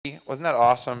Wasn't that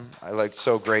awesome?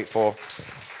 So grateful.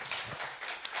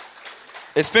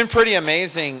 It's been pretty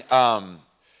amazing,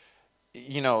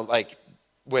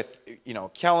 with,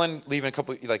 Kellen leaving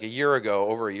a year ago,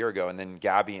 over a year ago, and then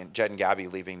Jed and Gabby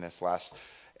leaving this last,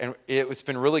 and it's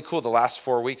been really cool. The last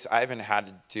 4 weeks, I haven't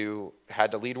had to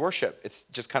lead worship. It's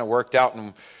just kind of worked out.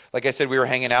 And like I said, we were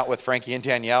hanging out with Frankie and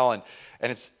Danielle, and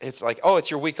it's like, oh,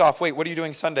 it's your week off. Wait, what are you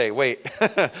doing Sunday? Wait,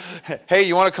 hey,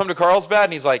 you want to come to Carlsbad?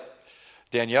 And he's like,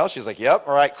 Danielle, she's like, yep,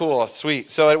 all right, cool, sweet.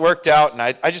 So it worked out, and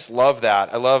I just love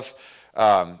that. I love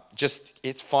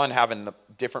it's fun having the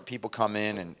different people come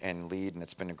in and lead, and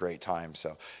it's been a great time.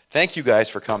 So thank you guys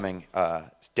for coming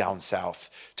down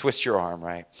south. Twist your arm,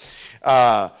 right?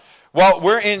 Well,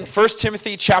 we're in 1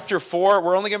 Timothy chapter 4.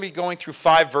 We're only going to be going through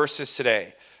 5 verses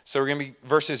today. So we're going to be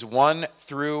verses 1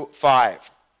 through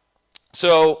 5.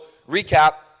 So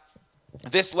recap,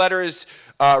 this letter is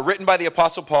written by the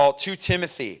Apostle Paul to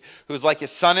Timothy, who's like his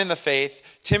son in the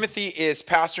faith. Timothy is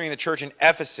pastoring the church in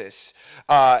Ephesus.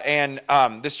 And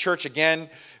this church, again,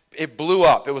 it blew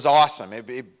up. It was awesome.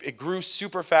 It grew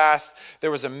super fast. There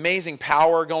was amazing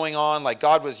power going on. Like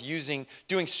God was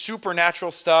doing supernatural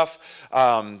stuff.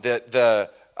 The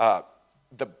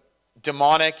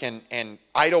demonic and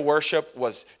idol worship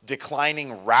was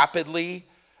declining rapidly.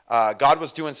 God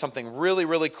was doing something really,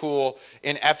 really cool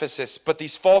in Ephesus. But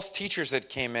these false teachers that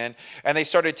came in, and they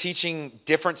started teaching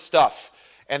different stuff.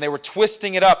 And they were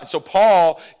twisting it up. And so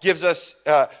Paul gives us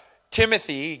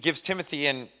Timothy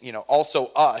and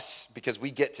also us, because we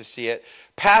get to see it,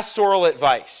 pastoral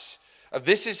advice.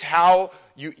 This is how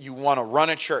you want to run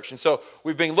a church. And so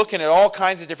we've been looking at all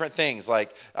kinds of different things,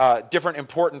 like different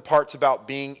important parts about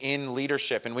being in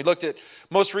leadership. And we looked at,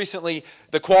 most recently,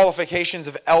 the qualifications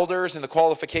of elders and the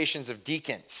qualifications of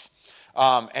deacons.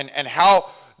 And how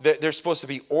there's supposed to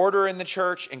be order in the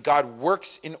church, and God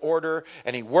works in order,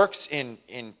 and he works in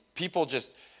people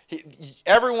just...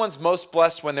 Everyone's most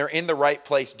blessed when they're in the right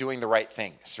place doing the right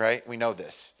things, right? We know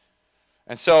this.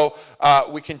 And so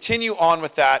we continue on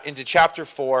with that into chapter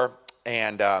 4.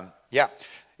 And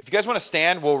if you guys want to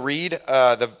stand, we'll read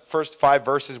the first 5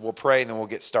 verses, we'll pray, and then we'll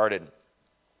get started.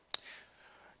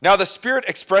 Now the Spirit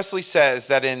expressly says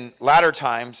that in latter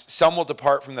times some will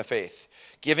depart from the faith,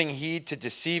 giving heed to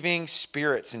deceiving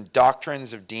spirits and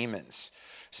doctrines of demons,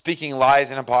 speaking lies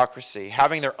and hypocrisy,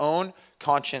 having their own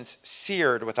conscience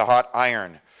seared with a hot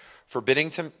iron,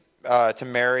 forbidding to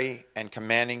marry and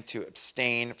commanding to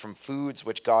abstain from foods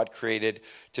which God created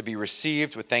to be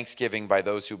received with thanksgiving by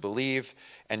those who believe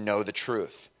and know the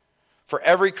truth. For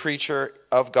every creature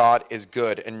of God is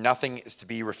good, and nothing is to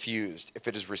be refused if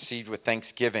it is received with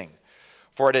thanksgiving,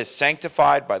 for it is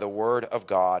sanctified by the word of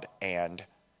God and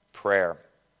prayer.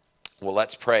 Well,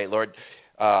 let's pray. Lord,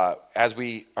 as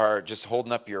we are just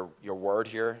holding up your word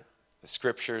here, the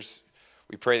scriptures,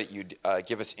 we pray that you'd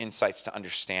give us insights to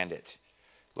understand it.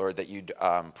 Lord, that you'd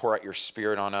pour out your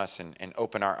Spirit on us and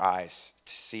open our eyes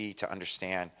to see, to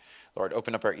understand. Lord,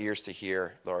 open up our ears to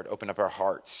hear. Lord, open up our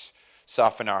hearts.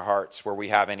 Soften our hearts where we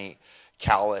have any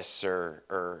callous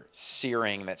or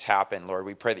searing that's happened. Lord,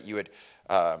 we pray that you would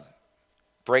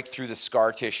break through the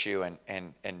scar tissue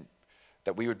and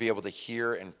that we would be able to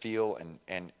hear and feel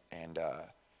and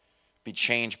be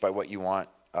changed by what you want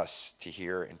us to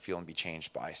hear and feel and be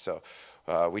changed by. So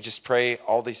we just pray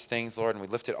all these things, Lord, and we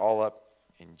lift it all up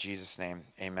in Jesus' name.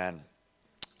 Amen.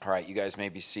 All right, you guys may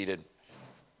be seated.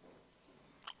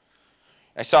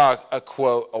 I saw a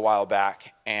quote a while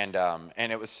back, and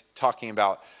it was talking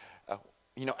about,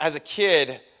 as a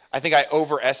kid, I think I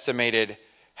overestimated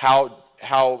how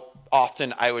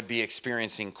often I would be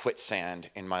experiencing quicksand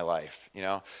in my life, Maybe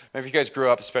if you guys grew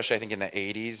up, especially I think in the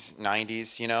 80s,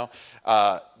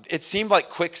 90s, it seemed like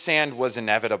quicksand was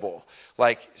inevitable.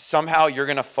 Like somehow you're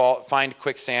going to find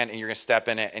quicksand and you're going to step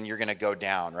in it and you're going to go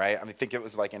down, right? I think it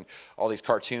was like in all these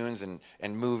cartoons and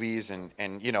movies and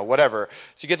whatever.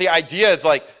 So you get the idea, it's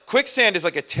like quicksand is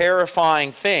like a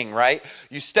terrifying thing, right?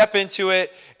 You step into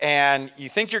it and you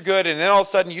think you're good, and then all of a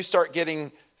sudden you start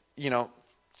getting,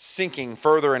 sinking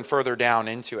further and further down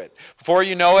into it. Before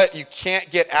you know it, you can't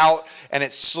get out, and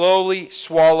it slowly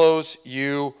swallows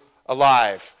you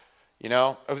alive.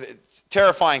 It's a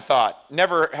terrifying thought.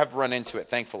 Never have run into it,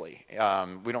 thankfully.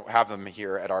 We don't have them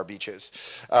here at our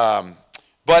beaches.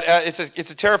 But it's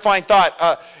a terrifying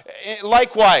thought.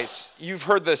 Likewise, you've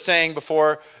heard the saying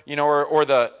before, or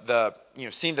the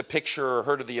seen the picture or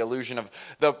heard of the illusion of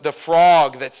the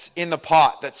frog that's in the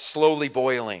pot that's slowly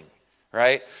boiling,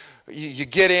 right? You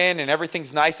get in and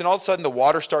everything's nice, and all of a sudden the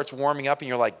water starts warming up and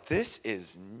you're like, this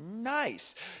is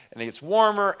nice. And it gets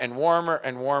warmer and warmer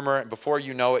and warmer, and before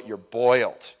you know it, you're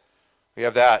boiled. We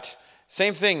have that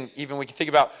Same thing, even we can think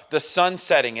about the sun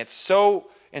setting. It's so,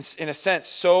 in a sense,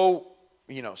 so,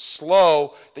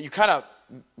 slow that you kind of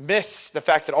miss the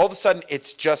fact that all of a sudden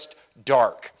it's just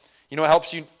dark. It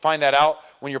helps you find that out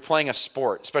when you're playing a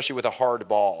sport, especially with a hard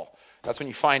ball. That's when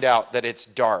you find out that it's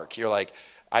dark. You're like,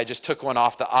 I just took one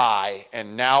off the eye,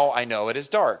 and now I know it is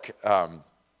dark.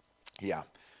 Yeah,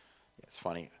 it's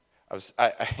funny.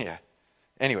 Yeah.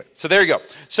 Anyway, so there you go.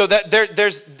 So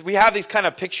that we have these kind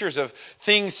of pictures of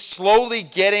things slowly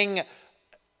getting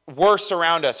worse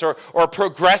around us, or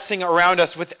progressing around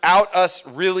us without us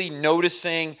really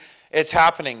noticing it's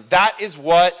happening. That is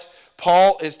what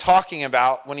Paul is talking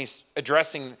about when he's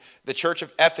addressing the church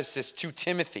of Ephesus to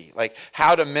Timothy, like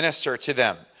how to minister to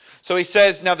them. So he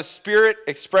says, now the Spirit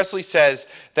expressly says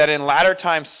that in latter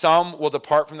times some will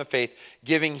depart from the faith,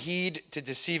 giving heed to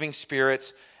deceiving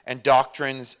spirits and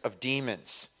doctrines of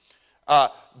demons.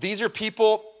 These are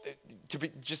people,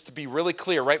 to be really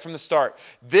clear right from the start,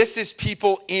 this is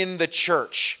people in the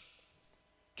church.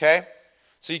 Okay?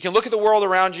 So you can look at the world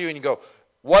around you and you go,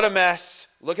 what a mess.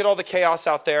 Look at all the chaos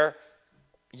out there.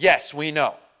 Yes, we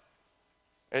know.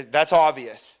 That's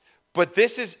obvious. But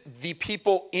this is the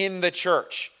people in the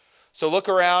church. So look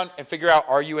around and figure out,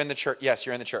 are you in the church? Yes,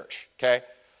 you're in the church. Okay?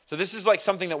 So this is like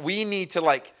something that we need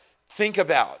to think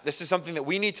about. This is something that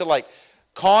we need to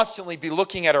constantly be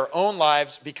looking at our own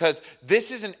lives, because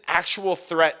this is an actual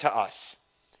threat to us.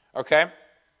 Okay?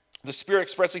 The Spirit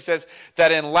expressly says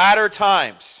that in latter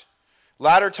times,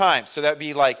 so that'd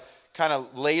be kind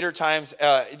of later times,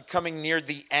 coming near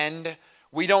the end.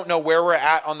 We don't know where we're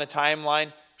at on the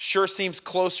timeline. Sure seems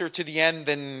closer to the end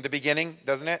than the beginning,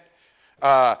 doesn't it?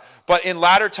 But in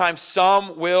latter times,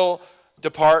 some will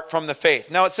depart from the faith.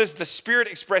 Now it says the Spirit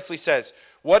expressly says.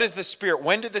 What is the Spirit?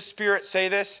 When did the Spirit say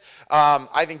this?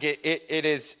 I think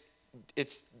it's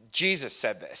Jesus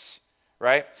said this,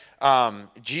 right?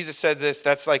 Jesus said this.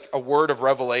 That's like a word of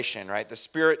revelation, right? The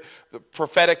Spirit, the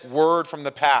prophetic word from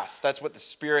the past. That's what the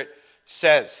Spirit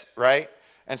says, right?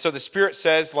 And so the Spirit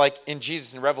says, like in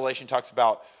Jesus in Revelation talks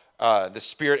about the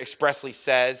Spirit expressly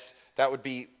says, that would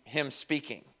be him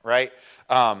speaking, right?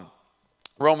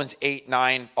 Romans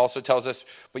 8:9 also tells us,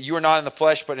 but you are not in the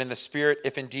flesh, but in the Spirit,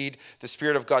 if indeed the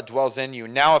Spirit of God dwells in you.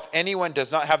 Now, if anyone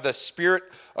does not have the Spirit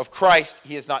of Christ,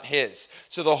 he is not his.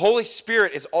 So the Holy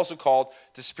Spirit is also called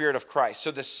the Spirit of Christ. So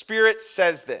the Spirit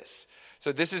says this.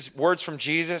 So this is words from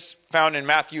Jesus found in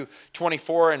Matthew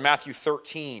 24 and Matthew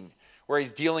 13, where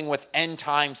he's dealing with end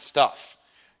time stuff.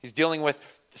 He's dealing with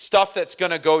stuff that's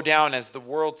going to go down as the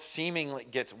world seemingly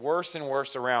gets worse and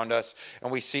worse around us,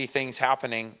 and we see things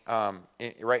happening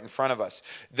right in front of us.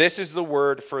 This is the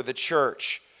word for the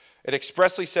church. It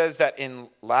expressly says that in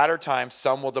latter times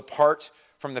some will depart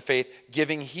from the faith,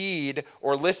 giving heed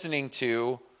or listening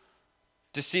to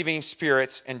deceiving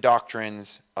spirits and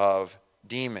doctrines of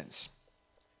demons.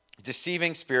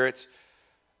 Deceiving spirits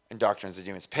and doctrines of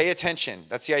demons. Pay attention.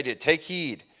 That's the idea. Take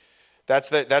heed.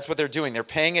 That's what they're doing. They're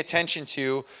paying attention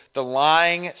to the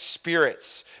lying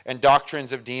spirits and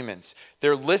doctrines of demons.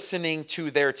 They're listening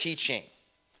to their teaching.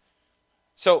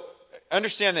 So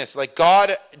understand this.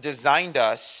 God designed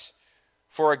us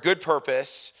for a good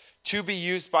purpose to be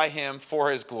used by him for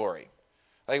his glory.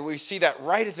 We see that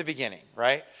right at the beginning,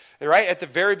 right? Right at the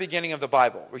very beginning of the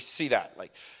Bible. We see that.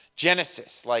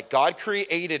 Genesis. God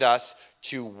created us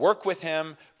to work with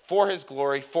him for his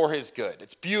glory, for his good.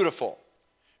 It's beautiful,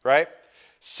 right?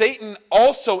 Satan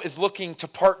also is looking to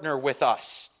partner with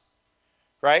us,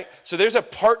 right? So there's a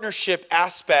partnership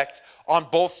aspect on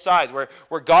both sides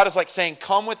where God is saying,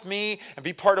 come with me and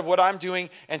be part of what I'm doing.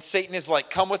 And Satan is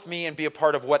come with me and be a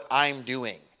part of what I'm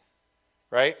doing,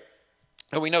 right?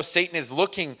 And we know Satan is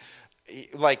looking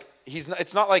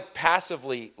it's not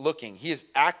passively looking. He is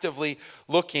actively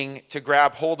looking to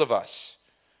grab hold of us.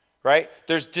 Right?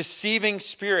 There's deceiving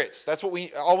spirits. That's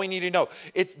what all we need to know.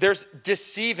 There's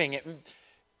deceiving.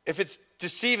 If it's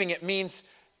deceiving, it means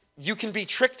you can be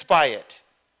tricked by it.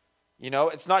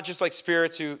 It's not just like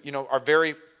spirits who, are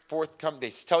very forthcoming.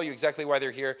 They tell you exactly why they're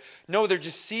here. No, they're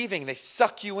deceiving. They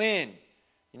suck you in.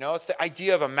 It's the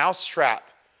idea of a mousetrap.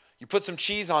 You put some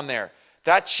cheese on there.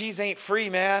 That cheese ain't free,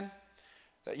 man.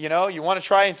 You want to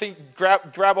try and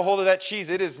grab a hold of that cheese.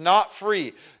 It is not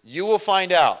free. You will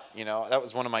find out. That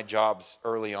was one of my jobs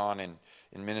early on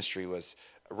in ministry, was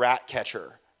rat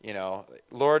catcher.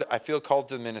 Lord, I feel called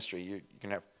to the ministry. You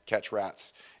can catch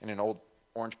rats in an old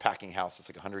orange packing house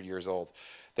that's 100 years old.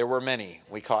 There were many.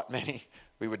 We caught many.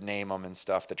 We would name them and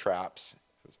stuff, the traps.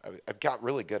 I got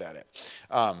really good at it.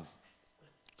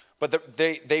 But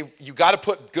you got to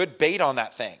put good bait on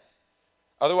that thing.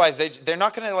 Otherwise, they're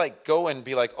not going to go and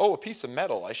be oh, a piece of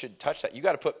metal, I should touch that. You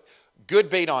got to put good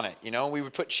bait on it. We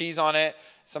would put cheese on it.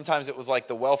 Sometimes it was like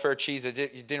the welfare cheese. It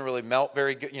didn't really melt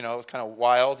very good. It was kind of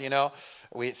wild. I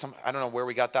don't know where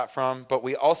we got that from, but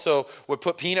we also would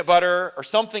put peanut butter or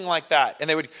something like that, and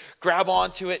they would grab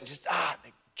onto it and just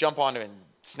jump onto it and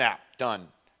snap, done,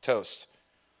 toast.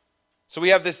 So we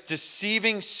have this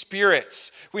deceiving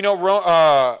spirits. We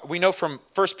know from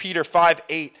 1 Peter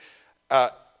 5:8,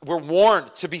 we're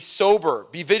warned to be sober,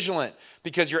 be vigilant,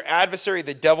 because your adversary,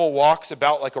 the devil, walks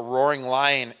about like a roaring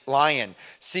lion,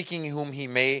 seeking whom he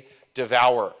may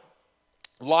devour.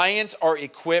 Lions are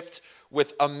equipped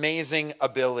with amazing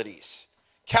abilities.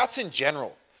 Cats in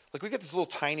general. Like, we get this little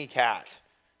tiny cat.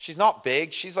 She's not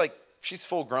big. She's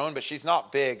full grown, but she's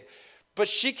not big. But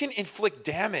she can inflict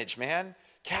damage, man.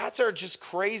 Cats are just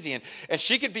crazy. And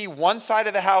she could be one side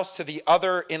of the house to the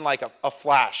other in like a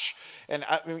flash. And,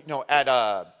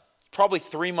 at probably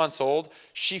 3 months old,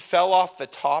 she fell off the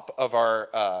top of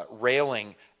our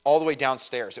railing all the way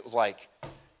downstairs. It was like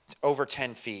over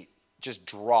 10 feet, just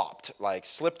dropped, like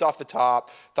slipped off the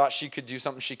top, thought she could do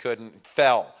something she couldn't,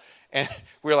 fell. And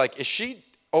we were like, is she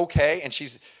okay? And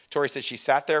Tori said she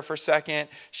sat there for a second,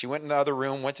 she went in the other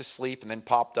room, went to sleep, and then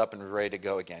popped up and was ready to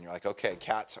go again. You're like, okay,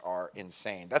 cats are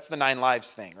insane. That's the 9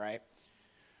 lives thing, right?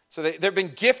 So they've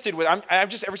been gifted with, I'm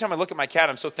just, every time I look at my cat,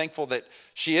 I'm so thankful that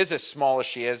she is as small as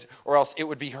she is, or else it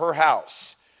would be her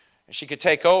house. And she could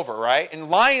take over, right? And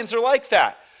lions are like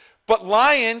that. But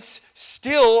lions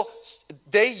still,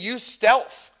 they use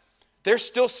stealth. They're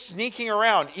still sneaking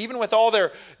around. Even with all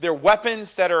their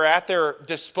weapons that are at their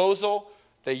disposal,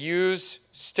 they use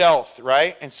stealth,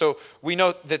 right? And so we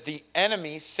know that the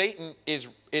enemy, Satan, is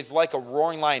like a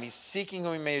roaring lion. He's seeking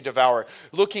whom he may devour,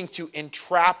 looking to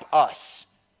entrap us.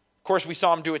 Of course, we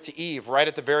saw him do it to Eve right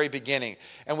at the very beginning.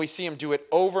 And we see him do it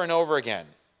over and over again,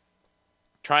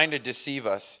 trying to deceive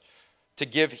us, to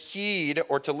give heed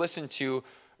or to listen to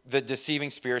the deceiving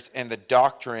spirits and the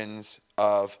doctrines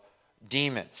of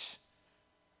demons.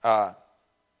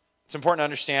 It's important to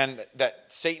understand that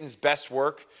Satan's best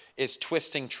work is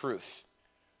twisting truth.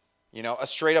 A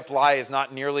straight up lie is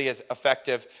not nearly as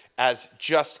effective as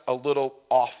just a little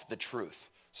off the truth.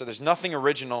 So there's nothing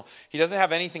original. He doesn't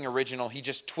have anything original. He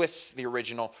just twists the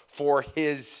original for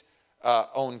his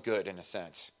own good, in a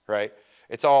sense, right?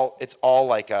 It's all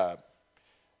like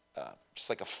just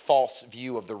like a false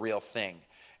view of the real thing,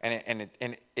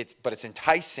 but it's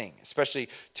enticing, especially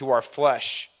to our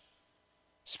flesh.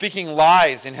 Speaking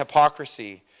lies in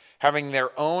hypocrisy, having their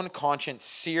own conscience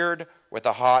seared with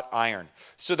a hot iron.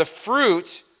 So the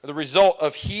fruit, or the result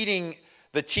of heeding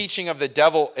the teaching of the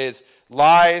devil, is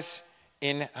lies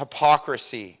in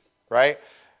hypocrisy, right?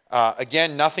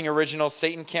 Again, nothing original.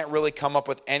 Satan can't really come up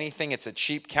with anything. It's a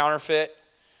cheap counterfeit.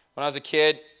 When I was a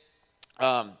kid,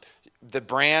 the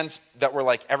brands that were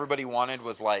like everybody wanted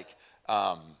was like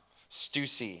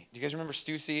Stussy. Do you guys remember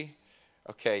Stussy?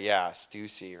 Okay, yeah,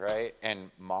 Stussy, right? And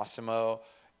Massimo.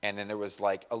 And then there was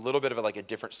like a little bit of a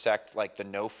different sect, like the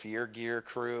No Fear Gear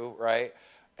crew, right?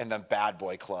 And the Bad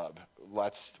Boy Club.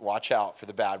 Let's watch out for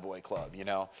the Bad Boy Club,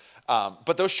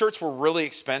 But those shirts were really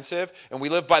expensive, and we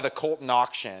lived by the Colton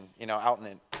auction, out in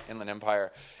the Inland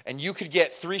Empire. And you could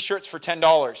get 3 shirts for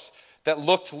 $10 that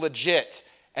looked legit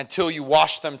until you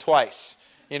washed them twice.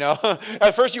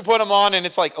 At first you put them on and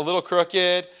it's like a little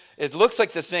crooked. It looks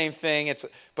like the same thing,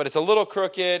 but it's a little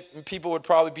crooked, and people would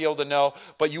probably be able to know.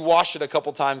 But you wash it a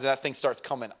couple times and that thing starts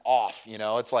coming off.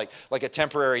 It's like a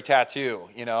temporary tattoo.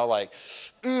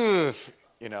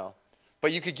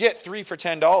 But you could get 3 for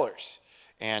 $10,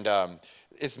 and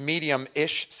it's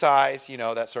medium-ish size,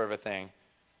 that sort of a thing.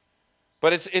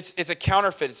 But it's a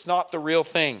counterfeit. It's not the real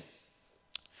thing.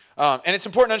 And it's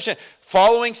important to understand,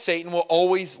 following Satan will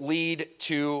always lead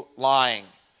to lying.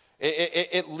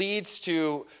 It leads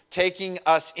to taking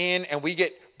us in, and we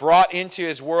get brought into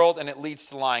his world, and it leads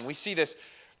to lying. We see this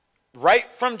right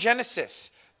from Genesis.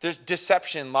 There's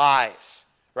deception, lies,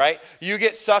 right? You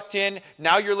get sucked in,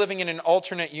 now you're living in an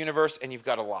alternate universe, and you've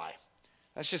got to lie.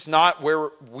 That's just not where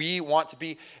we want to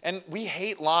be. And we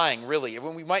hate lying, really.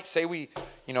 When we might say we,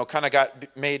 kind of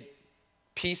got made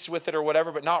peace with it or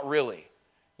whatever, but not really.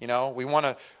 We want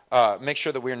to make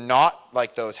sure that we're not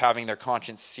like those having their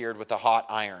conscience seared with a hot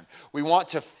iron. We want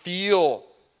to feel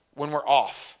when we're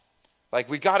off. Like,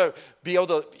 we got to be able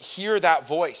to hear that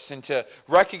voice and to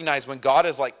recognize when God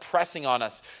is like pressing on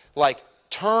us, like,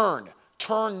 turn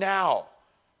now,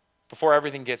 before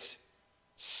everything gets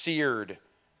seared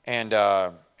and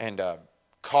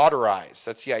cauterized.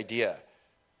 That's the idea.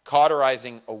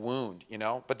 Cauterizing a wound,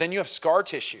 But then you have scar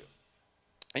tissue.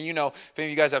 And if any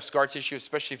of you guys have scar tissue,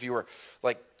 especially if you were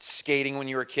like skating when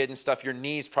you were a kid and stuff, your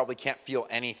knees probably can't feel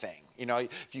anything.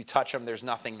 If you touch them, there's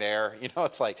nothing there.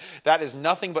 It's like that is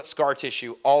nothing but scar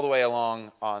tissue all the way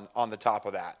along on the top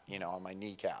of that, on my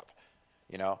kneecap,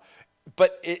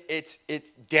 But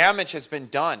it's damage has been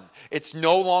done. It's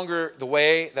no longer the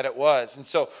way that it was. And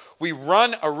so we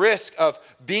run a risk of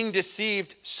being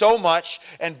deceived so much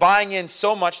and buying in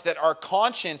so much that our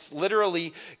conscience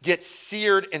literally gets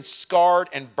seared and scarred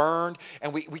and burned,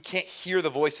 and we can't hear the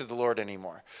voice of the Lord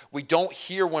anymore. We don't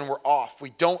hear when we're off.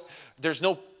 It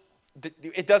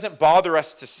doesn't bother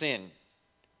us to sin,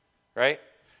 right?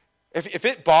 If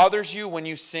it bothers you when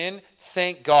you sin,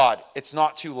 thank God it's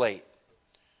not too late.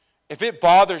 If it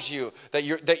bothers you that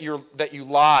you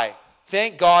lie,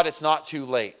 thank God it's not too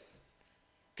late.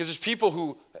 Because there's people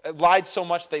who lied so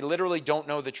much they literally don't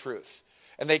know the truth.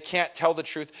 And they can't tell the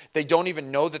truth. They don't even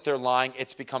know that they're lying.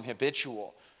 It's become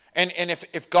habitual. And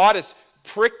if God has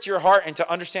pricked your heart into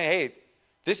understanding, hey,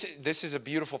 this is a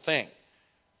beautiful thing.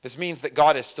 This means that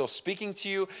God is still speaking to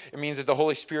you. It means that the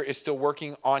Holy Spirit is still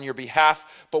working on your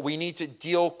behalf. But we need to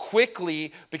deal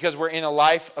quickly because we're in a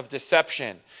life of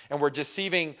deception. And we're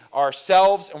deceiving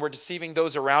ourselves and we're deceiving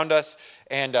those around us.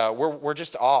 And we're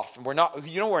just off. And we're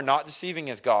not deceiving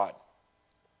is God.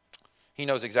 He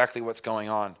knows exactly what's going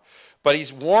on. But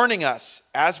he's warning us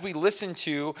as we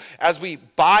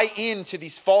buy into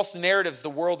these false narratives the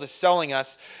world is selling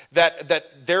us,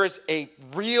 that there is a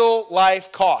real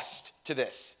life cost to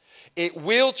this. It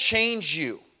will change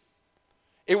you.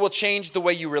 It will change the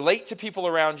way you relate to people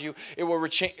around you. It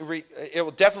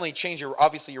will definitely change your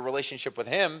relationship with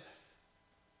him.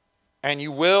 And it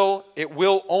will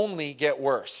only get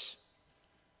worse.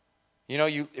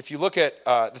 If you look at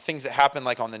the things that happen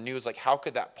like on the news, like how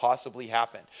could that possibly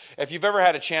happen? If you've ever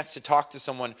had a chance to talk to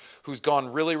someone who's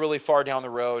gone really, really far down the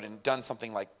road and done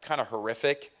something like kind of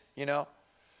horrific, if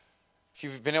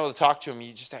you've been able to talk to them,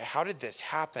 you just, how did this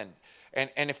happen?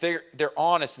 And if they're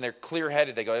honest and they're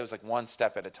clear-headed, they go, it was like one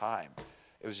step at a time.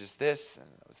 It was just this, and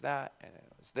it was that, and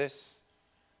it was this,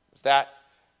 it was that,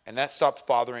 and that stopped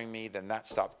bothering me, then that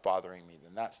stopped bothering me,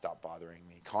 then that stopped bothering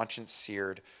me. Conscience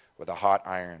seared with a hot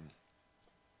iron.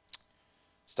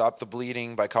 Stop the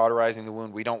bleeding by cauterizing the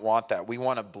wound. We don't want that. We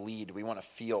want to bleed. We want to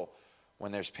feel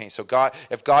when there's pain. So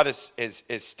if God is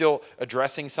still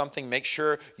addressing something, make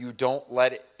sure you don't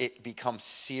let it become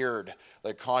seared,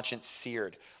 like conscience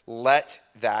seared. Let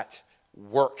that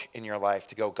work in your life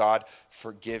to go, God,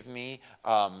 forgive me.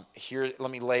 Here,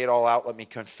 let me lay it all out. Let me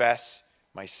confess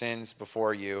my sins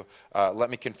before you. Let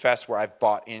me confess where I've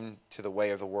bought into the way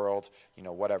of the world,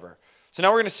 whatever. So now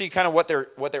we're going to see kind of what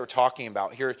they were talking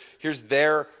about. Here's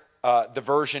their the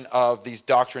version of these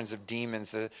doctrines of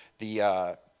demons,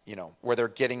 where they're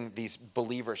getting these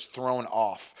believers thrown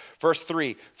off. Verse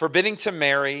 3, forbidding to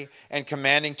marry and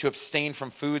commanding to abstain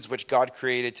from foods which God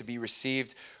created to be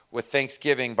received with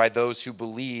thanksgiving by those who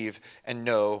believe and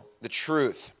know the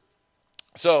truth.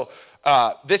 So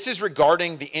this is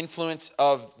regarding the influence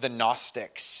of the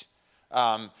Gnostics.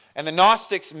 And the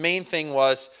Gnostics' main thing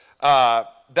was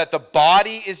that the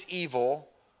body is evil,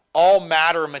 all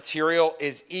matter, material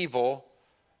is evil,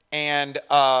 and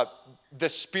the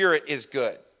spirit is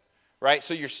good, right?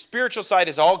 So your spiritual side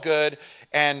is all good,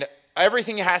 and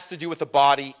everything that has to do with the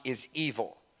body is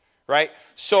evil, right?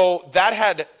 So that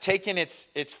had taken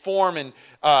its form in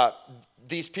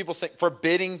these people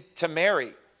forbidding to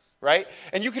marry, right?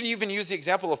 And you could even use the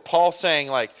example of Paul saying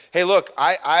like, hey, look,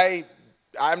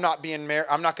 I'm not being married.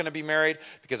 I'm not going to be married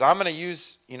because I'm going to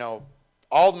use,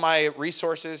 all my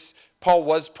resources. Paul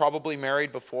was probably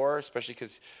married before, especially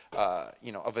because,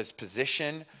 of his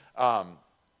position.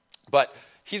 But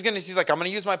he's like, I'm going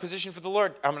to use my position for the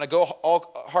Lord. I'm going to go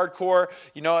all hardcore.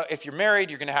 If you're married,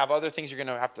 you're going to have other things you're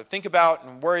going to have to think about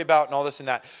and worry about and all this and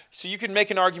that. So you can make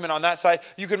an argument on that side.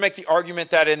 You could make the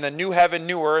argument that in the new heaven,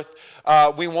 new earth,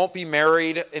 we won't be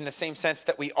married in the same sense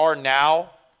that we are now.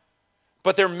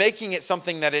 But they're making it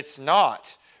something that it's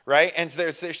not, right? And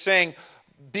they're saying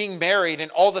being married and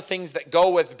all the things that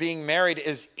go with being married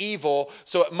is evil,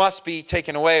 so it must be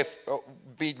taken away,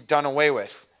 be done away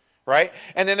with, right?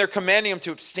 And then they're commanding them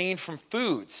to abstain from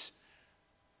foods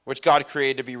which God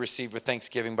created to be received with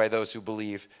thanksgiving by those who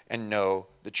believe and know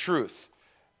the truth.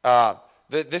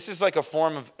 This is like a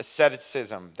form of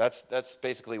asceticism. That's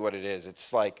basically what it is.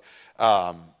 It's like,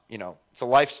 it's a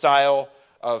lifestyle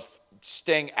of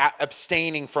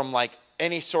abstaining from like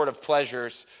any sort of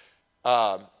pleasures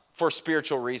for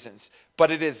spiritual reasons,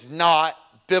 but it is not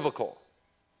biblical,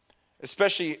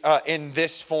 especially in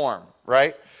this form,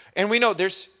 right? And we know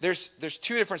there's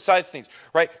two different sides to things,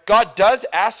 right? God does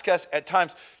ask us at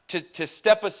times to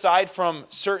step aside from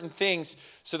certain things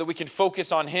so that we can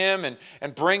focus on him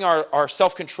and bring our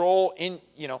self-control in,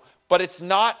 but it's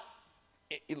not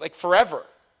like forever,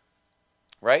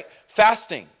 right?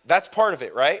 Fasting, that's part of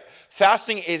it, right?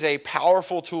 Fasting is a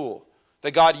powerful tool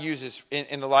that God uses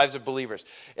in the lives of believers.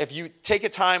 If you take a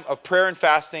time of prayer and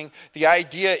fasting, the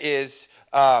idea is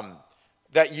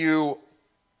that you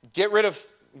get rid of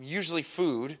usually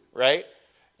food, right?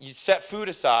 You set food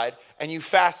aside and you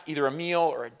fast either a meal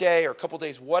or a day or a couple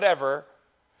days, whatever.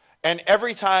 And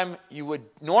every time you would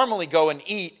normally go and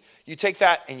eat, you take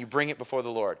that and you bring it before the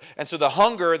Lord. And so the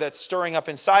hunger that's stirring up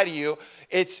inside of you,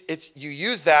 you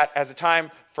use that as a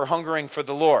time for hungering for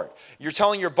the Lord. You're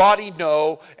telling your body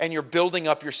no, and you're building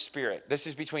up your spirit. This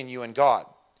is between you and God.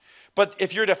 But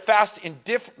if you're to fast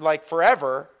like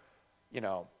forever,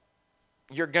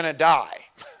 you're going to die.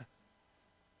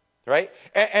 Right?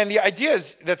 And the idea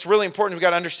that's really important we've got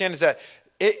to understand is that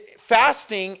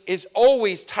fasting is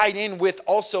always tied in with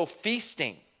also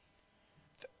feasting.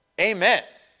 Amen.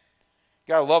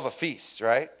 You got to love a feast,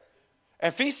 right?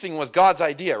 And feasting was God's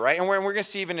idea, right? And we're going to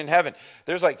see even in heaven,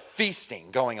 there's like feasting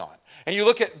going on. And you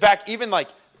look at back even like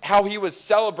how he would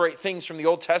celebrate things from the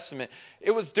Old Testament.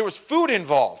 There was food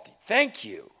involved. Thank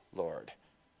you, Lord.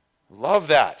 Love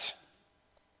that.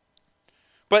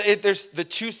 But there's the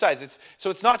two sides. So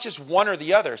it's not just one or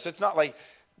the other. So it's not like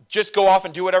just go off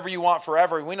and do whatever you want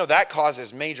forever. We know that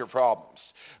causes major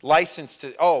problems. License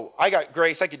to, I got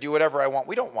grace, I could do whatever I want.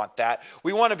 We don't want that.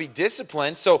 We want to be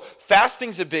disciplined. So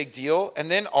fasting's a big deal.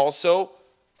 And then also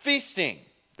feasting.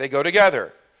 They go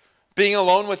together. Being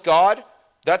alone with God,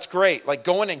 that's great. Like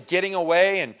going and getting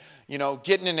away and,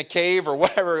 getting in a cave or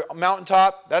whatever,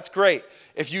 mountaintop, that's great.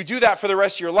 If you do that for the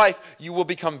rest of your life, you will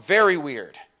become very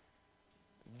weird.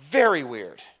 Very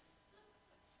weird.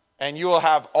 And you will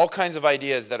have all kinds of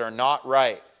ideas that are not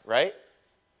right?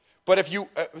 But if you,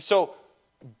 so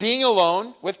being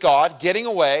alone with God, getting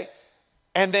away,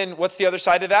 and then what's the other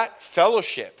side of that?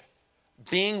 Fellowship.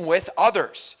 Being with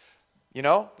others.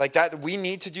 Like that, we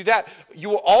need to do that. You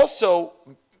will also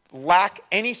lack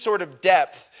any sort of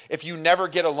depth if you never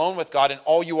get alone with God and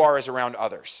all you are is around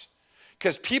others.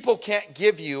 Because people can't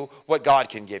give you what God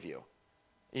can give you.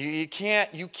 You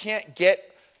can't get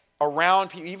around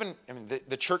people, even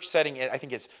the church setting, I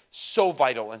think is so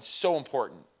vital and so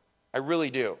important. I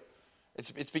really do.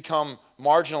 It's become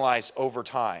marginalized over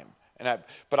time.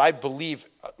 But I believe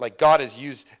like God has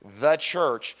used the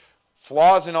church,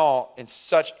 flaws and all, in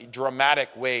such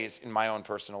dramatic ways in my own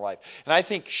personal life. And I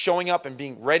think showing up and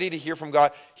being ready to hear from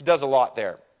God, he does a lot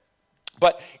there.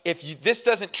 But if this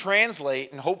doesn't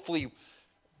translate, and hopefully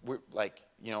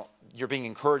you're being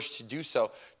encouraged to do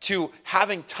so, to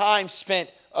having time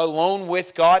spent alone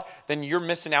with God, then you're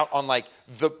missing out on like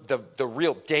the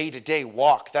real day-to-day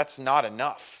walk. That's not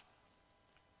enough.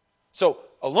 So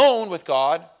alone with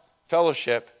God,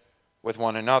 fellowship with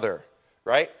one another,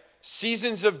 right?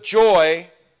 Seasons of joy,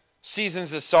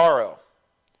 seasons of sorrow,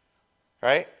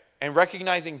 right? And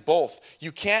recognizing both.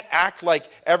 You can't act like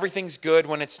everything's good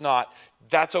when it's not.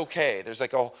 That's okay. There's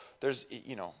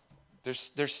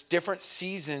there's different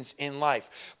seasons in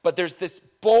life, but there's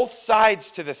both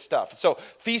sides to this stuff. So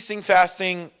feasting,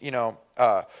 fasting,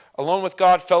 alone with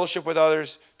God, fellowship with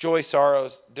others, joy,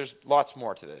 sorrows. There's lots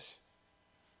more to this,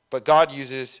 but God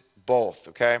uses both.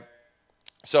 Okay,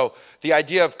 so the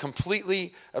idea of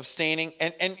completely abstaining,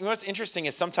 and what's interesting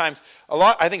is sometimes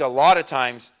I think a lot of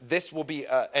times this will be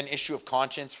an issue of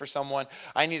conscience for someone.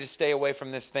 I need to stay away from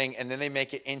this thing, and then they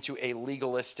make it into a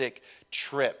legalistic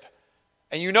trip.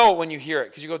 And you know it when you hear it,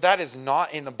 because you go, that is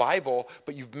not in the Bible,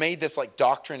 but you've made this like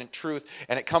doctrine and truth,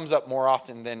 and it comes up more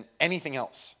often than anything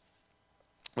else.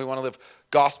 We want to live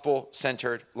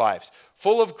gospel-centered lives,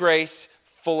 full of grace,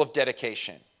 full of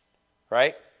dedication,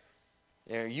 right?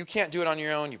 You can't do it on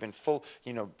your own. You've been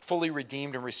fully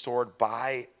redeemed and restored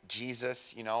by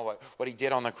Jesus, what he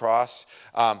did on the cross.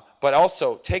 But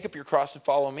also, take up your cross and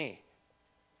follow me.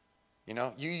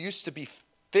 You used to be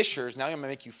fishers. Now I'm going to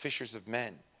make you fishers of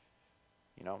men.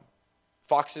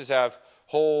 Foxes have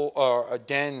whole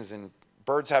dens and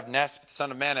birds have nests, but the Son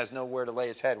of Man has nowhere to lay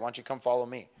his head. Why don't you come follow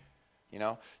me?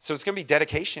 So it's going to be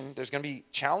dedication. There's going to be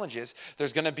challenges.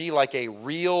 There's going to be like a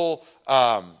real,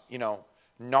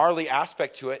 gnarly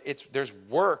aspect to it. There's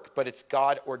work, but it's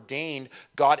God ordained,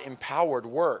 God empowered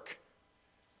work.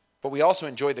 But we also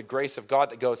enjoy the grace of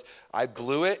God that goes, I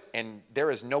blew it, and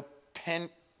there is no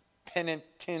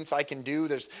penitence I can do.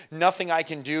 There's nothing I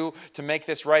can do to make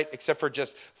this right except for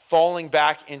just falling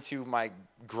back into my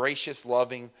gracious,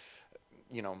 loving,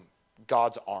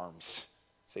 God's arms.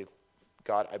 Say,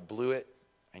 God, I blew it.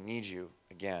 I need you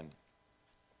again.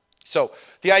 So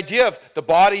the idea of the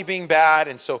body being bad,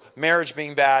 and so marriage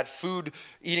being bad, food,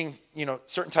 eating,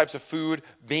 certain types of food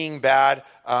being bad,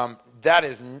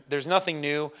 there's nothing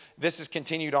new. This has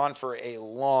continued on for a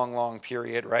long, long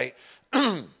period, right?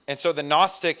 And so the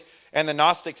Gnostics'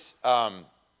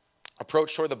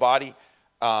 approach toward the body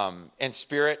and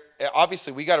spirit,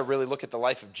 obviously we got to really look at the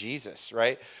life of Jesus,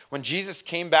 right? When Jesus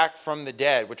came back from the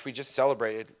dead, which we just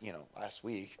celebrated, last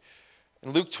week,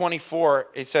 in Luke 24,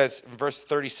 it says, in verse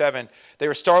 37, they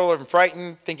were startled and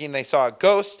frightened, thinking they saw a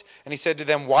ghost. And he said to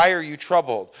them, why are you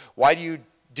troubled? Why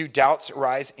do doubts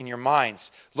arise in your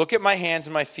minds? Look at my hands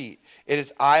and my feet. It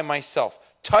is I myself.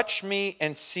 Touch me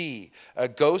and see. A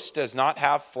ghost does not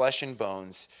have flesh and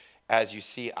bones, as you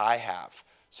see I have.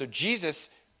 So Jesus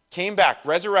came back,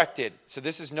 resurrected. So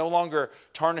this is no longer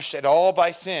tarnished at all by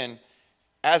sin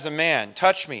as a man.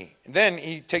 Touch me. And then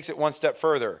he takes it one step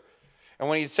further. And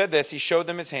when he said this, he showed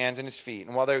them his hands and his feet.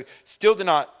 And while they still did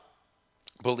not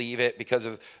believe it because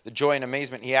of the joy and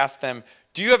amazement, he asked them,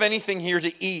 do you have anything here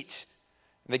to eat?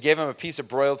 And they gave him a piece of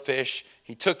broiled fish.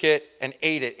 He took it and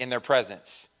ate it in their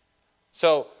presence.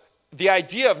 So the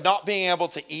idea of not being able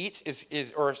to eat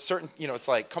is or certain, it's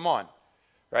like, come on,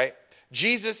 right?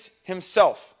 Jesus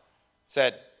himself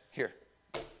said, here,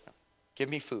 give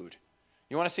me food.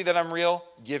 You want to see that I'm real?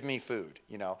 Give me food,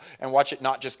 and watch it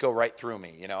not just go right through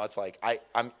me. It's like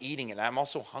I'm eating it. And I'm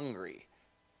also hungry.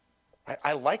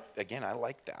 I like that.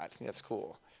 I think that's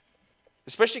cool.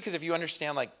 Especially because if you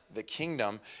understand like the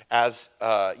kingdom as,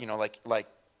 the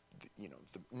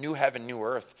new heaven, new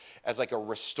earth as like a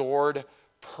restored,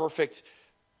 perfect,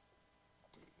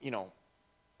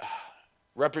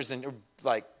 represent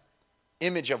like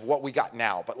image of what we got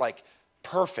now, but like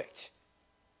perfect,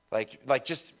 like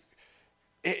just.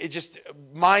 It just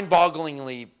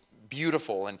mind-bogglingly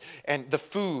beautiful, and the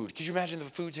food. Could you imagine the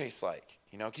food tastes like?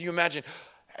 Can you imagine?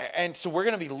 And so we're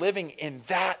going to be living in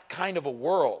that kind of a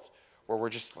world where we're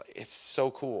just, it's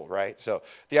so cool, right? So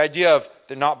the idea of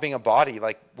there not being a body,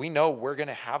 like we know we're going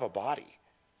to have a body,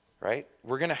 right?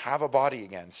 We're going to have a body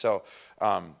again. So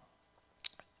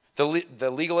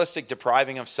the legalistic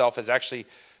depriving of self has actually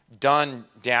done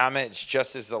damage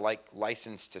just as the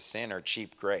license to sin or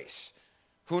cheap grace.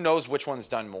 Who knows which one's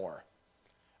done more?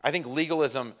 I think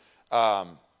legalism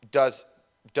does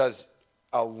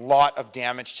a lot of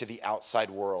damage to the outside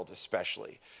world,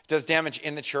 especially. It does damage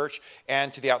in the church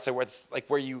and to the outside, where it's like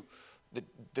where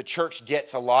the church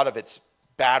gets a lot of its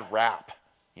bad rap.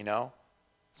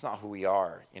 It's not who we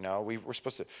are. We're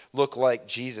supposed to look like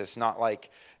Jesus, not like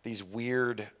these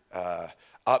weird,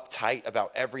 uptight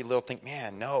about every little thing.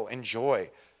 Man, no, enjoy.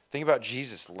 Think about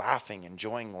Jesus laughing,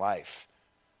 enjoying life.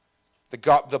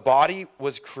 The body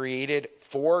was created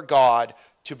for God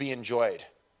to be enjoyed,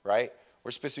 right?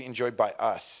 We're supposed to be enjoyed by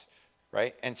us,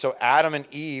 right? And so Adam and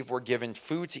Eve were given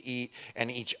food to eat and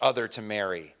each other to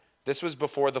marry. This was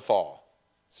before the fall.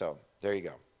 So there you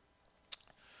go.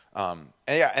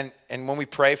 And when we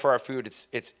pray for our food,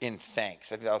 it's in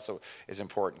thanks. I think that also is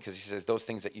important because he says those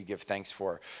things that you give thanks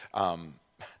for. A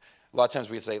lot of times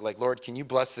we say, like, Lord, can you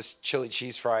bless this chili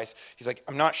cheese fries? He's like,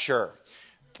 I'm not sure,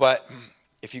 but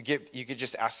if you could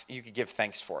just ask, you could give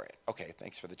thanks for it. Okay,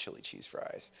 thanks for the chili cheese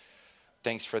fries.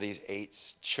 Thanks for these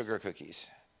 8 sugar cookies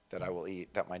that I will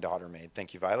eat that my daughter made.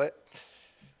 Thank you, Violet.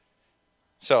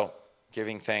 So,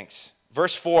 giving thanks.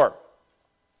 Verse 4.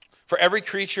 For every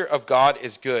creature of God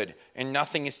is good, and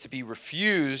nothing is to be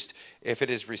refused if it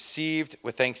is received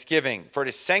with thanksgiving. For it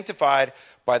is sanctified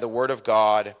by the word of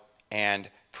God and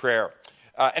prayer.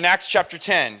 In Acts chapter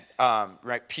 10,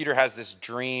 right, Peter has this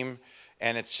dream.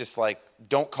 And it's just like,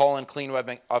 don't call unclean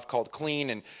what I've called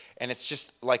clean. And it's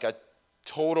just like a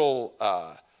total,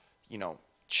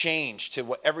 change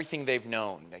to everything they've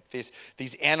known. Like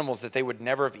these animals that they would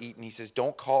never have eaten. He says,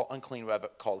 don't call unclean what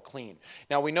I've called clean.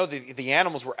 Now, we know the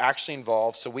animals were actually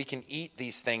involved, so we can eat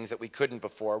these things that we couldn't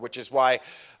before, which is why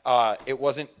it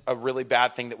wasn't a really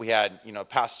bad thing that we had,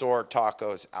 pastor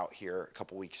tacos out here a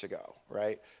couple weeks ago,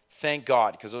 right? Thank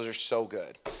God, because those are so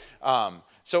good.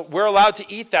 So we're allowed to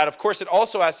eat that. Of course, it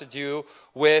also has to do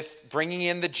with bringing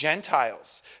in the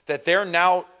Gentiles, that they're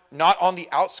now not on the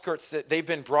outskirts, that they've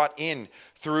been brought in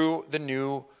through the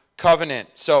new covenant.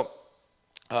 So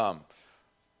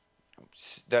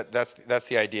that's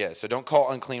the idea. So don't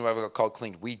call unclean what I've called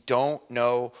clean. We don't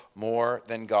know more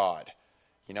than God,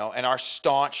 and our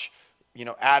staunch,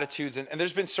 attitudes. And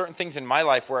there's been certain things in my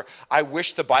life where I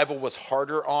wish the Bible was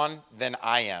harder on than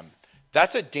I am.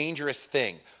 That's a dangerous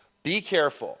thing. Be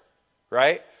careful,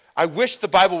 right? I wish the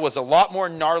Bible was a lot more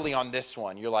gnarly on this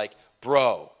one. You're like,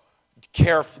 bro,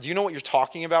 careful. Do you know what you're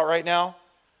talking about right now?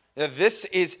 That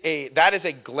is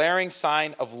a glaring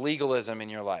sign of legalism in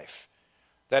your life.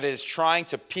 that is trying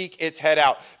to peek its head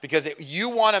out because you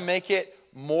want to make it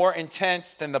more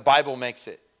intense than the Bible makes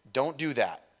it. Don't do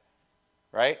that,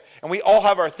 right? And we all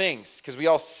have our things because we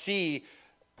all see,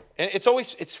 and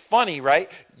it's funny,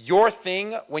 right? Your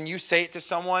thing, when you say it to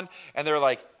someone and they're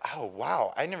like, oh,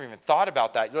 wow, I never even thought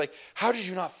about that. You're like, how did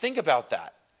you not think about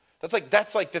that?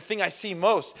 That's like the thing I see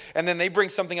most. And then they bring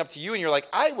something up to you and you're like,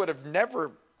 I would have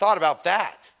never thought about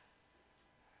that.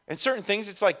 And certain things,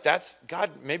 it's like that's God.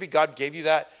 Maybe God gave you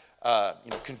that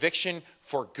conviction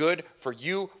for good, for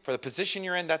you, for the position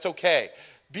you're in. That's okay.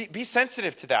 Be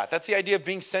sensitive to that. That's the idea of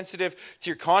being sensitive to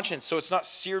your conscience, so it's not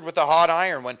seared with a hot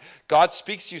iron. When God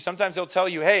speaks to you, sometimes He'll tell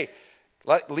you, "Hey,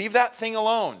 leave that thing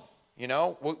alone."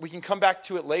 We can come back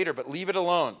to it later, but leave it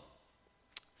alone.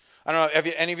 I don't know.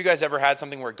 Have any of you guys ever had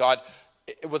something where God,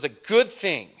 it was a good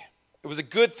thing. It was a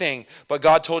good thing, but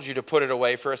God told you to put it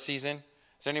away for a season?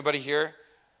 Is there anybody here?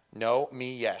 No,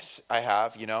 me, yes, I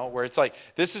have, where it's like,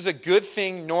 this is a good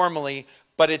thing normally,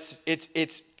 but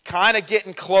it's kind of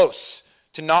getting close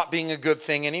to not being a good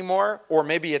thing anymore, or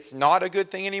maybe it's not a good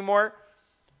thing anymore.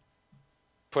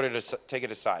 Take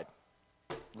it aside.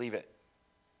 Leave it.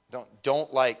 Don't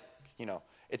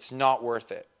it's not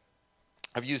worth it.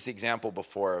 I've used the example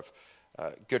before of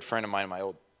a good friend of mine, my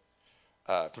old,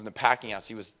 from the Packing House.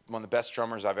 He was one of the best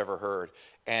drummers I've ever heard,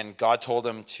 and God told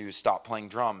him to stop playing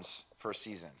drums for a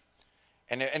season.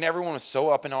 And everyone was so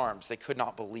up in arms. They could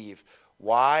not believe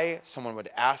why someone would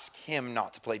ask him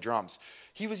not to play drums.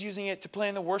 He was using it to play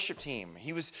in the worship team.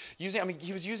 He was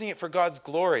using it for God's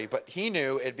glory, but he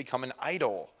knew it had become an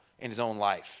idol in his own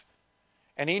life.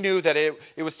 And he knew that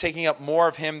it was taking up more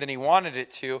of him than he wanted it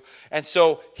to. And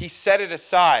so he set it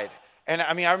aside. And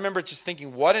I remember just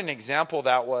thinking what an example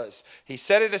that was. He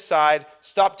set it aside,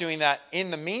 stopped doing that. In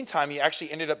the meantime, he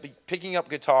actually ended up picking up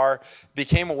guitar,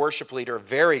 became a worship leader, a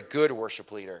very good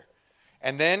worship leader.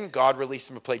 And then God released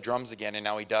him to play drums again, and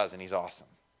now he does, and he's awesome.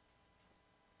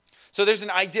 So there's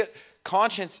an idea,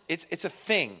 conscience, it's a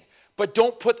thing. But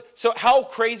so how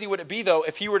crazy would it be, though,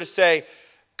 if he were to say,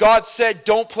 God said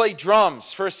don't play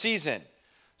drums for a season.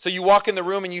 So you walk in the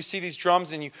room and you see these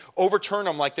drums and you overturn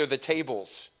them like they're the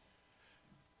tables.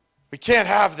 We can't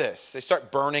have this. They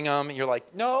start burning them and you're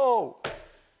like, no,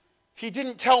 he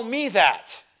didn't tell me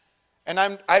that. And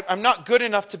I'm not good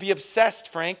enough to be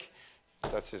obsessed, Frank. So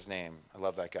that's his name. I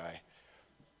love that guy.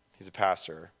 He's a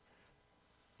pastor.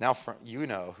 Now, you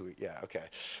know who, yeah, okay.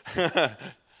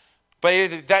 But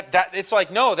it's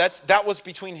like, no, that was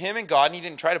between him and God, and he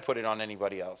didn't try to put it on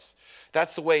anybody else.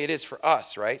 That's the way it is for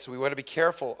us, right? So we want to be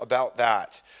careful about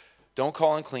that. Don't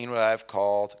call unclean what I have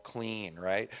called clean,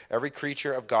 right? Every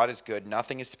creature of God is good.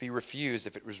 Nothing is to be refused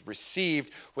if it was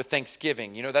received with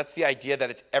thanksgiving. That's the idea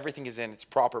that everything is in its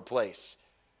proper place.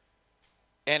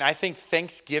 And I think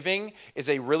thanksgiving is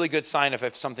a really good sign of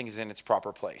if something is in its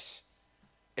proper place.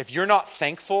 If you're not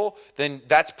thankful, then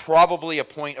that's probably a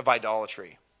point of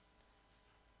idolatry.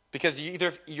 Because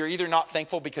you're either not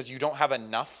thankful because you don't have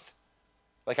enough,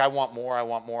 like I want more, I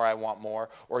want more, I want more,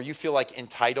 or you feel like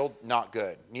entitled, not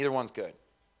good. Neither one's good.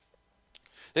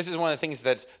 This is one of the things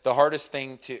that's the hardest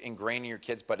thing to ingrain in your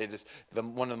kids, but it is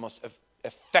one of the most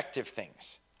effective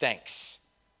things.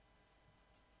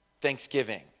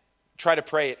 Thanksgiving. Try to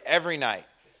pray it every night.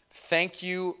 Thank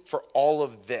you for all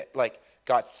of this. Like,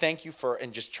 God, thank you for,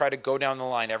 and just try to go down the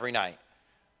line every night.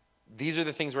 These are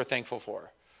the things we're thankful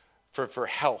for. For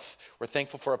health. We're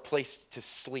thankful for a place to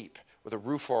sleep with a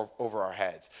roof over our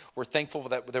heads. We're thankful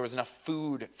that there was enough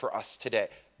food for us today.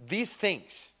 These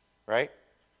things, right?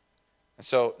 And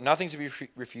so nothing's to be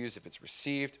refused if it's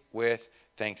received with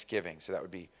thanksgiving. So that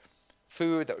would be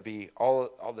food, that would be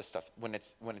all this stuff. When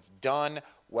it's done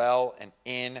well and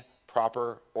in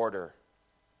proper order.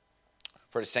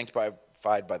 For it is sanctified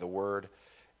by the word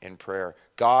and prayer.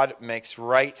 God makes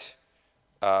right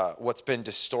what's been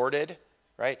distorted.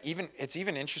 Right? It's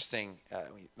even interesting,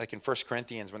 like in 1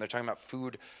 Corinthians, when they're talking about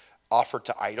food offered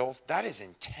to idols, that is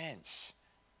intense.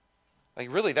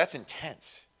 Like, really, that's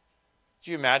intense.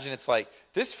 Do you imagine it's like,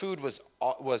 this food was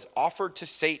offered to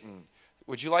Satan.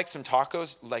 Would you like some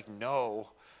tacos? Like,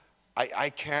 no, I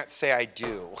can't say I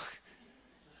do.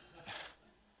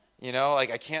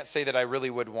 I can't say that I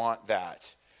really would want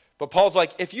that. But Paul's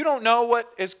like, if you don't know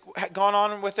what has gone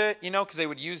on with it, because they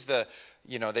would use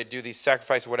they'd do these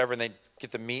sacrifices or whatever, and they'd get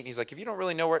the meat. And he's like, if you don't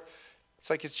really know where, it's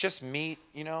like, it's just meat,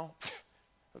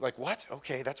 Like, what?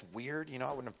 Okay, that's weird. I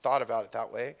wouldn't have thought about it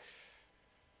that way.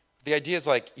 The idea is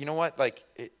like, you know what? Like,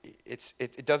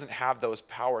 it doesn't have those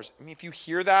powers. I mean, if you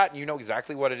hear that and you know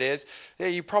exactly what it is, yeah,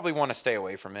 you probably want to stay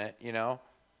away from it,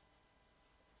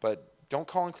 But don't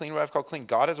call unclean what I've called clean.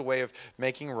 God has a way of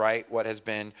making right what has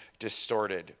been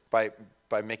distorted by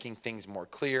by making things more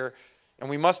clear. And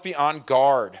we must be on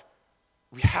guard.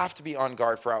 We have to be on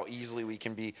guard for how easily we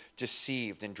can be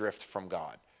deceived and drift from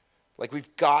God. Like,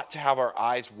 we've got to have our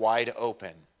eyes wide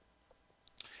open.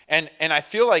 And I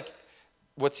feel like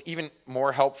what's even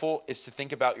more helpful is to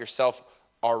think about yourself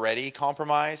already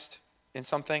compromised in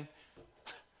something.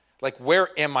 Like, where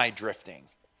am I drifting?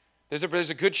 There's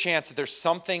a good chance that there's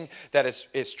something that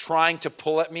is trying to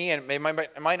pull at me, and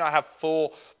it might not have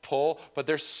full pull, but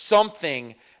there's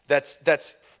something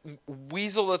that's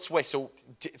weaseled its way. So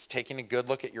it's taking a good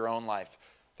look at your own life.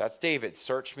 That's David.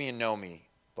 Search me and know me,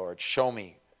 Lord. Show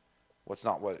me what's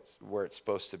not where it's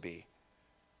supposed to be.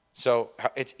 So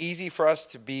it's easy for us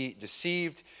to be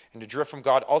deceived and to drift from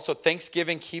God. Also,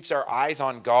 Thanksgiving keeps our eyes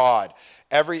on God.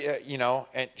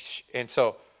 And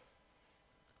so,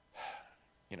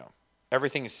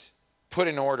 everything is put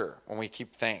in order when we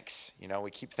keep thanks.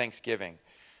 We keep Thanksgiving.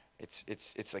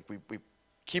 It's like we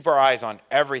keep our eyes on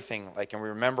everything, and we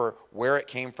remember where it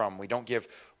came from. We don't give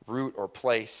root or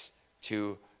place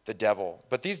to the devil.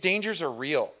 But these dangers are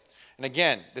real. And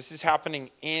again, this is happening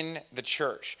in the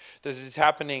church. This is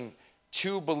happening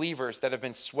to believers that have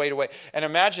been swayed away. And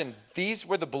imagine, these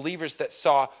were the believers that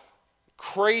saw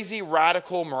crazy,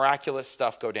 radical, miraculous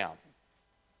stuff go down.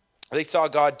 They saw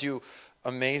God do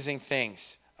amazing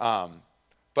things.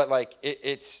 But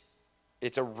it's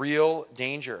a real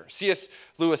danger. C.S.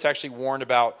 Lewis actually warned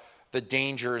about the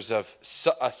dangers of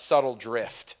a subtle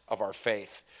drift of our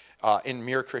faith in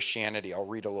Mere Christianity. I'll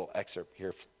read a little excerpt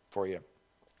here for you.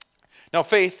 Now,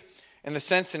 faith, in the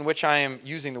sense in which I am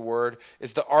using the word,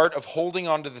 is the art of holding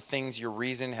on to the things your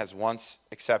reason has once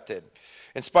accepted,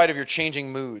 in spite of your changing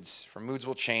moods, for moods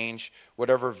will change,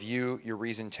 whatever view your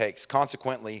reason takes.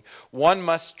 Consequently, one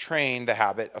must train the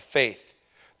habit of faith.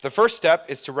 The first step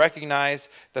is to recognize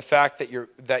the fact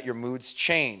that your moods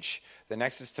change. The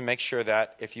next is to make sure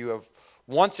that if you have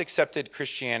once accepted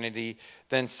Christianity,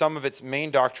 then some of its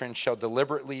main doctrines shall be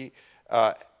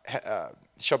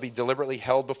deliberately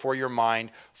held before your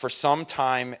mind for some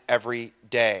time every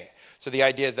day. So the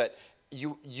idea is that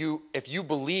if you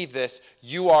believe this,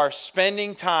 you are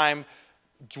spending time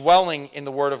dwelling in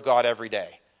the Word of God every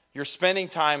day. You're spending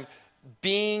time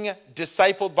being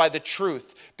discipled by the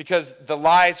truth, because the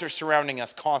lies are surrounding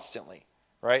us constantly,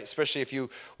 right? Especially if you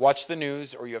watch the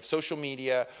news or you have social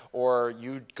media or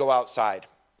you go outside,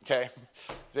 okay?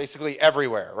 Basically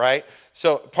everywhere, right?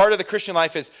 So part of the Christian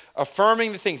life is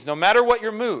affirming the things, no matter what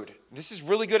your mood. This is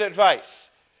really good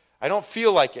advice. I don't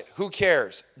feel like it. Who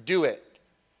cares? Do it.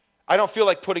 I don't feel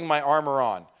like putting my armor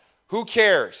on. Who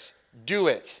cares? Do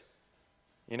it.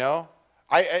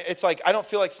 It's like, I don't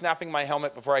feel like snapping my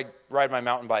helmet before I ride my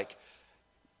mountain bike.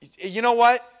 You know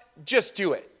what? Just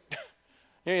do it.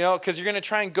 Because you're going to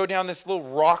try and go down this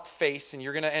little rock face and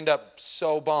you're going to end up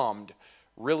so bummed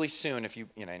really soon if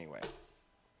anyway.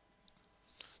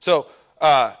 So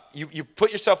you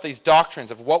put yourself these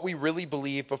doctrines of what we really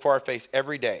believe before our face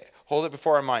every day. Hold it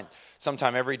before our mind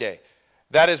sometime every day.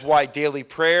 That is why daily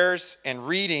prayers and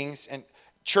readings and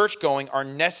church going are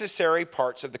necessary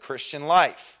parts of the Christian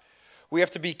life. We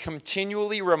have to be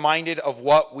continually reminded of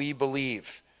what we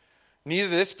believe. Neither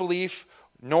this belief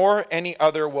nor any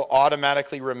other will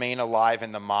automatically remain alive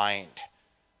in the mind.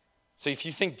 So if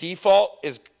you think default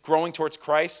is growing towards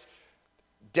Christ,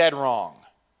 dead wrong.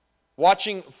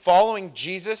 Following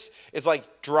Jesus is like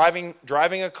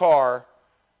driving a car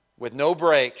with no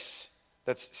brakes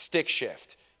that's stick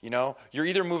shift. You're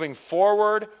either moving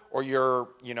forward or you're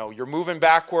moving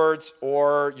backwards,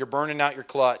 or you're burning out your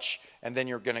clutch and then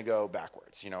you're going to go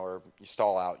backwards, or you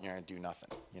stall out and you're going to do nothing,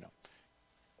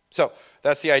 So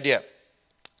that's the idea.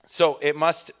 So it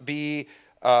must be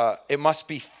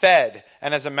fed.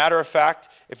 And as a matter of fact,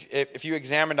 if you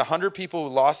examined 100 people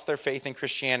who lost their faith in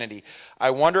Christianity, I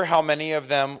wonder how many of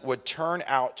them would turn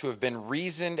out to have been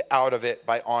reasoned out of it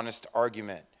by honest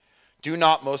argument. Do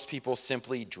not most people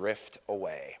simply drift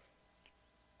away?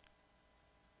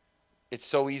 It's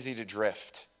so easy to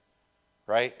drift,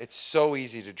 right? It's so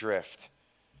easy to drift.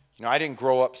 I didn't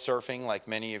grow up surfing like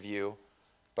many of you,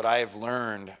 but I have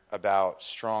learned about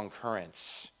strong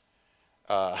currents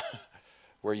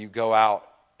where you go out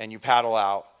and you paddle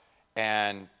out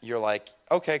and you're like,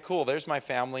 okay, cool, there's my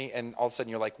family. And all of a sudden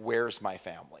you're like, where's my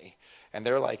family? And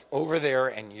they're like over there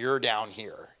and you're down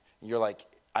here. And you're like,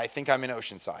 I think I'm in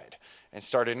Oceanside, and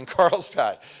started in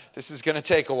Carlsbad. This is going to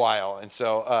take a while. And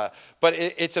so, but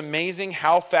it's amazing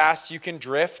how fast you can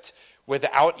drift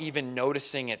without even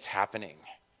noticing it's happening,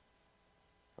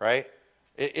 right?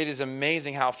 It is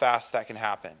amazing how fast that can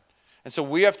happen. And so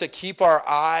we have to keep our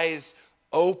eyes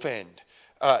opened.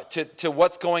 to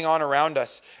what's going on around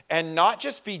us, and not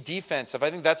just be defensive.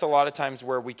 I think that's a lot of times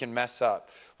where we can mess up,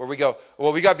 where we go,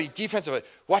 well, we got to be defensive.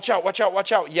 Watch out, watch out,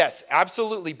 watch out. Yes,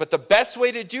 absolutely. But the best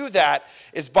way to do that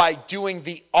is by doing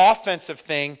the offensive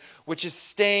thing, which is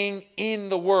staying in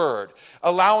the Word,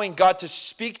 allowing God to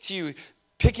speak to you,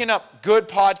 picking up good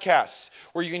podcasts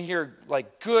where you can hear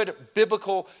like good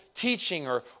biblical teaching,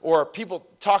 or people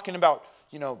talking about,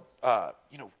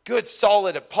 good,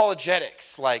 solid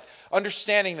apologetics, like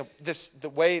understanding the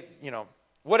way,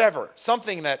 whatever,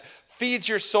 something that feeds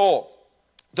your soul.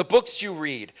 The books you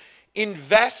read.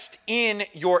 Invest in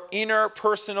your inner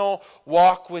personal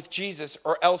walk with Jesus,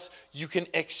 or else you can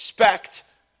expect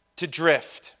to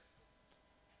drift.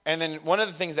 And then one of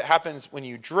the things that happens when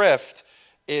you drift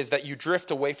is that you drift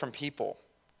away from people.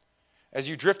 As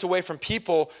you drift away from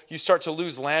people, you start to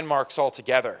lose landmarks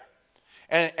altogether.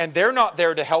 And they're not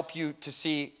there to help you to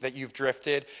see that you've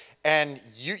drifted. And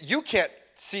you can't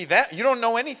see that. You don't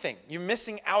know anything. You're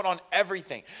missing out on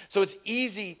everything. So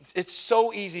it's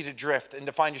so easy to drift and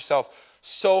to find yourself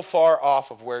so far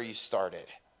off of where you started.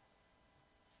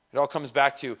 It all comes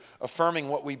back to affirming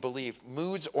what we believe.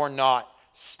 Moods or not,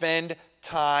 spend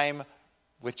time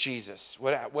with Jesus.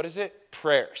 What is it?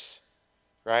 Prayers,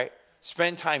 right?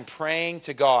 Spend time praying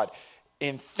to God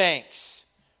in thanks.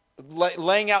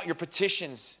 Laying out your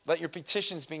petitions, let your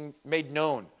petitions be made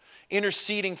known,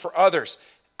 interceding for others,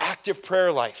 active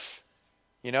prayer life,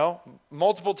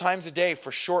 multiple times a day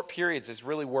for short periods. This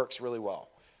really works really well,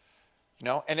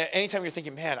 and anytime you're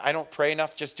thinking, man, I don't pray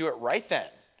enough, just do it right then.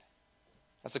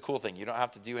 That's the cool thing. You don't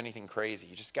have to do anything crazy.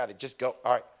 You just got to just go,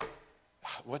 all right,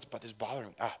 what's this bothering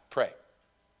me?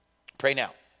 Pray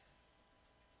now,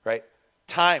 right?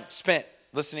 Time spent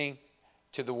listening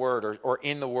to the Word or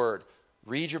in the Word.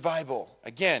 Read your Bible.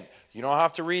 Again, you don't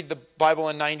have to read the Bible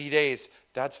in 90 days.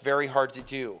 That's very hard to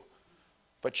do.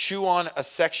 But chew on a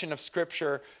section of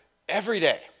Scripture every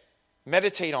day.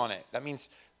 Meditate on it. That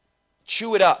means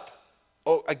chew it up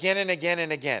again and again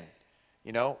and again.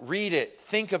 Read it.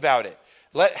 Think about it.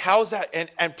 How's that?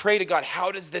 And pray to God,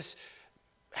 how does this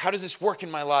work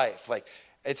in my life? Like,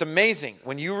 it's amazing.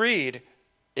 When you read,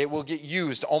 it will get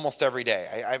used almost every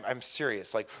day. I'm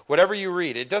serious. Like, whatever you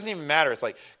read, it doesn't even matter. It's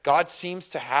like God seems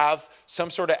to have some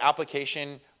sort of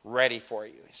application ready for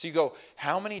you. So you go,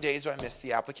 how many days do I miss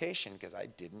the application? Because I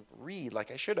didn't read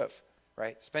like I should have,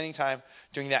 right? Spending time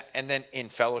doing that. And then in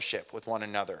fellowship with one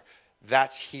another.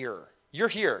 That's here. You're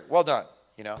here. Well done.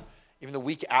 Even the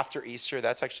week after Easter,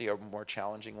 that's actually a more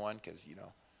challenging one because,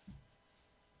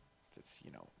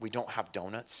 we don't have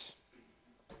donuts.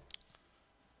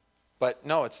 But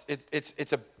no,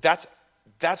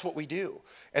 that's what we do.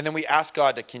 And then we ask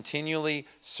God to continually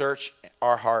search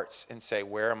our hearts and say,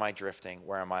 where am I drifting?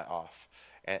 Where am I off?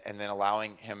 And then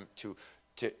allowing him to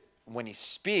when he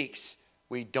speaks,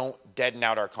 we don't deaden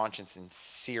out our conscience and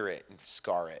sear it and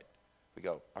scar it. We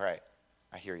go, all right,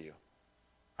 I hear you.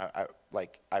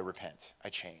 I repent. I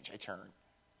change. I turn.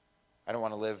 I don't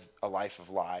want to live a life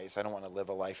of lies. I don't want to live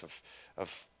a life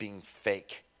of being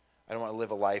fake. I don't want to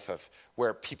live a life of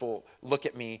where people look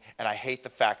at me and I hate the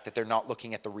fact that they're not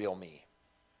looking at the real me.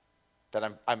 That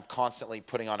I'm constantly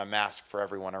putting on a mask for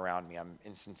everyone around me. I'm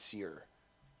insincere.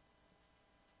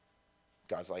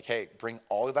 God's like, hey, bring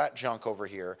all of that junk over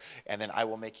here and then I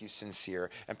will make you sincere.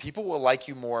 And people will like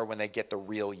you more when they get the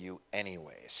real you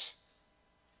anyways.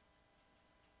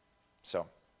 So,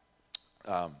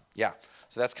 yeah.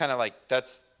 So that's kind of like,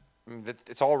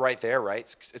 it's all right there,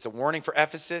 right? It's a warning for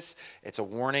Ephesus. It's a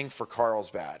warning for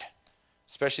Carlsbad,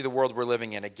 especially the world we're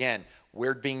living in. Again,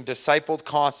 we're being discipled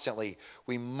constantly.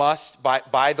 We must,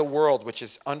 by the world, which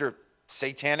is under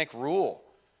satanic rule.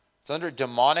 It's under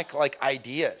demonic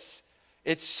ideas.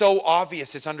 It's so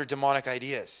obvious it's under demonic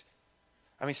ideas.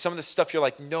 I mean, some of the stuff you're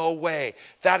like, no way.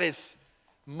 That is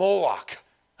Moloch.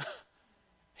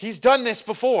 He's done this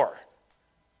before.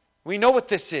 We know what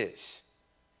this is.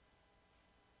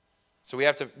 So we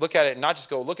have to look at it and not just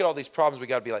go, look at all these problems. We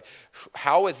got to be like,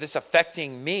 how is this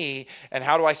affecting me? And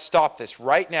how do I stop this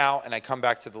right now? And I come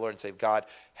back to the Lord and say, God,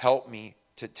 help me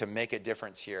to make a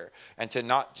difference here. And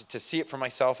to see it for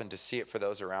myself and to see it for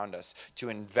those around us. To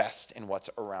invest in what's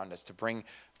around us. To bring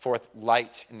forth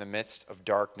light in the midst of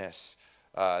darkness.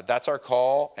 That's our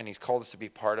call, and he's called us to be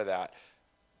part of that.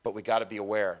 But we got to be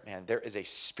aware, man, there is a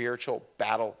spiritual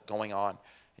battle going on.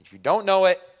 If you don't know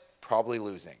it, probably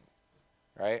losing,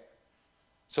 right?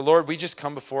 So Lord, we just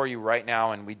come before you right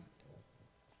now and